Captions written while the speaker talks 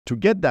to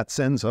get that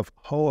sense of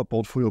how a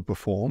portfolio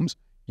performs,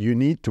 you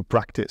need to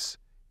practice.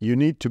 You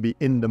need to be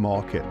in the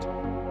market.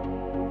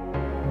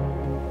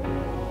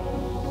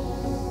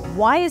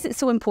 Why is it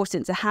so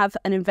important to have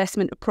an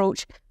investment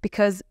approach?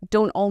 Because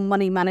don't all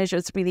money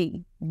managers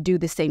really do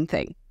the same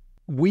thing?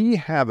 We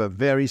have a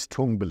very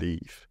strong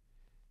belief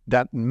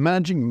that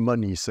managing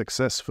money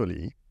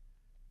successfully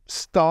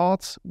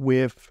starts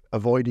with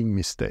avoiding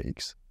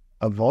mistakes,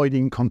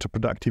 avoiding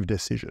counterproductive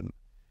decisions.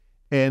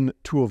 And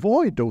to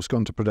avoid those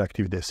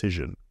counterproductive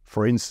decisions,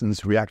 for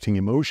instance, reacting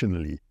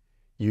emotionally,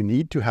 you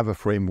need to have a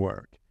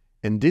framework.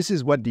 And this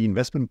is what the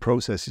investment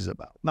process is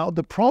about. Now,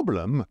 the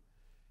problem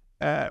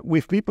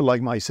with people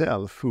like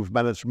myself who've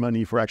managed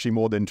money for actually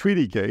more than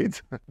 3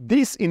 decades,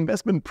 this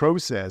investment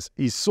process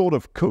is sort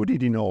of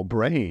coded in our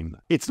brain.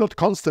 It's not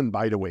constant,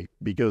 by the way,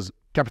 because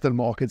capital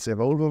markets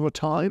evolve over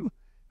time.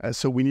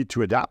 So we need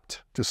to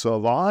adapt to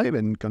survive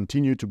and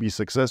continue to be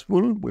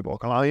successful with our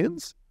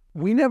clients.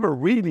 We never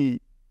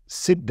really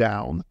sit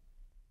down,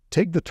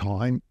 take the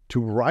time to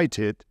write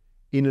it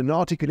in an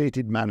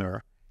articulated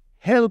manner,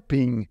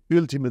 helping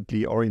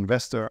ultimately our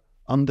investor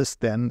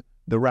understand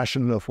the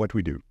rationale of what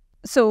we do.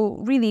 So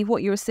really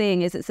what you're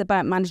saying is it's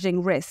about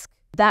managing risk.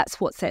 That's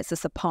what sets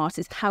us apart,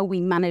 is how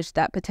we manage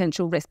that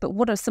potential risk. But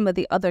what are some of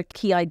the other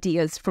key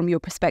ideas from your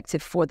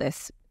perspective for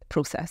this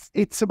process?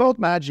 It's about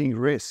managing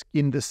risk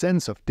in the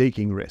sense of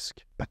taking risk,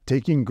 but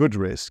taking good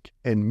risk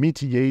and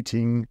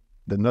mitigating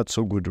the not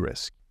so good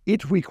risk.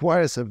 It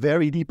requires a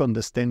very deep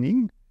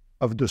understanding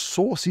of the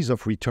sources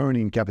of return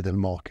in capital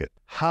market.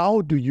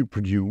 How do you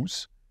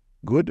produce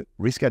good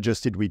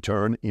risk-adjusted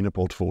return in a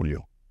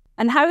portfolio?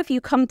 And how have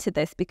you come to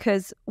this?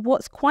 Because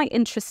what's quite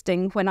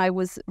interesting when I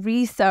was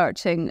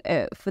researching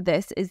for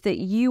this is that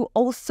you're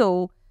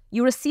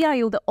a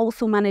CIO that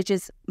also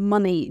manages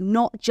money,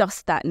 not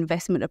just that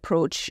investment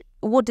approach.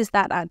 What does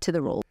that add to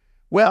the role?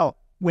 Well,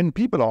 when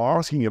people are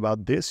asking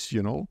about this,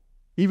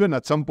 even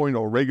at some point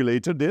our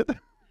regulator did,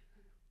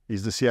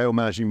 is the CIO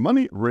managing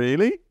money?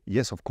 Really?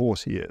 Yes, of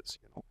course he is.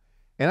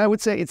 And I would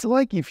say it's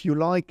like if you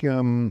like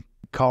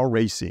car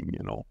racing,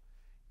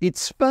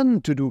 It's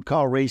fun to do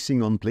car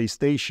racing on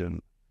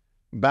PlayStation,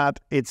 but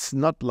it's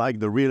not like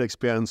the real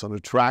experience on a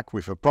track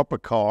with a proper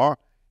car.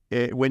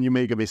 When you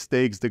make a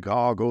mistake, the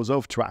car goes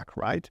off track,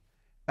 right?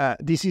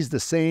 This is the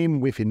same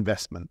with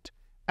investment.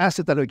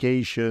 Asset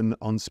allocation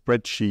on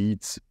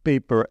spreadsheets,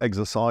 paper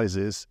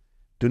exercises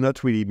do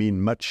not really mean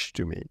much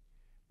to me.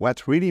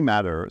 What really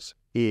matters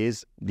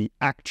is the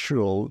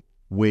actual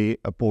way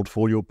a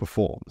portfolio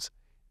performs.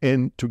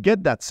 And to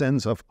get that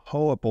sense of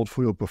how a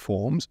portfolio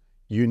performs,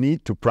 you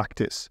need to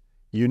practice.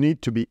 You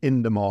need to be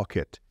in the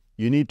market.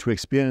 You need to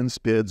experience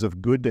periods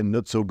of good and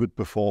not so good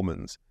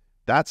performance.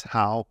 That's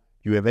how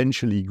you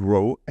eventually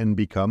grow and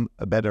become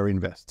a better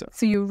investor.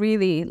 So you're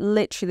really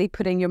literally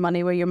putting your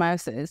money where your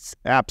mouth is.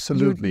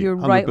 Absolutely. You're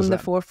right on the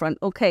forefront.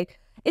 Okay.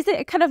 Is it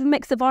a kind of a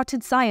mix of art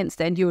and science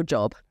then, your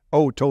job?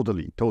 Oh,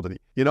 totally.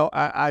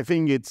 I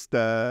think it's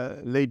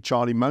the late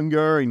Charlie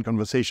Munger in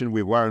conversation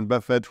with Warren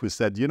Buffett who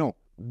said,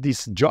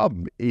 this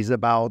job is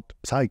about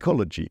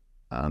psychology.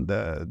 And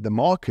the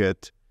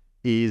market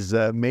is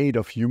made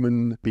of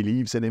human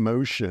beliefs and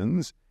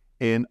emotions.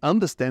 And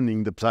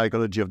understanding the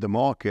psychology of the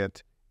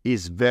market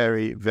is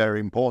very, very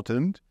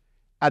important.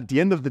 At the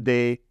end of the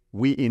day,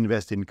 we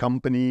invest in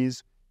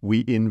companies.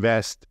 We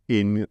invest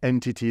in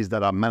entities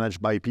that are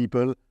managed by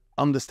people.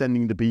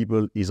 Understanding the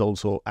people is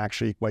also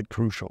actually quite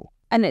crucial.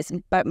 And it's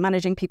about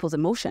managing people's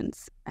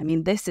emotions. I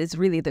mean, this is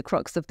really the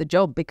crux of the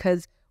job,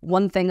 because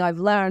one thing I've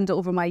learned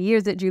over my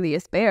years at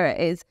Julius Baer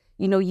is,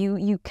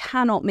 you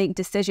cannot make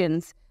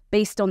decisions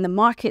based on the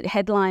market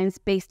headlines,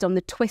 based on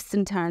the twists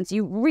and turns.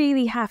 You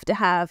really have to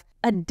have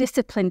a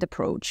disciplined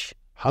approach.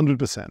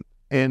 100%.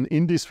 And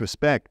in this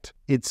respect,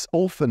 it's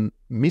often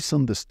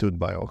misunderstood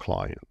by our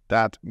client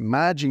that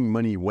managing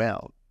money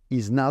well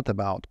is not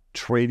about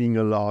trading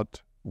a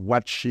lot,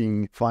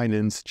 watching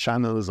finance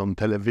channels on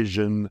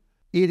television.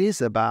 It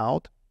is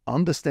about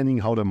understanding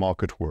how the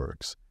market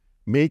works,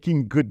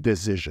 making good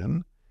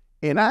decisions.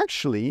 And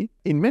actually,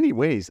 in many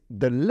ways,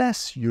 the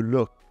less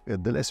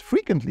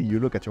frequently you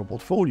look at your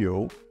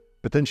portfolio,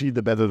 potentially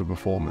the better the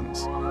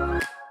performance.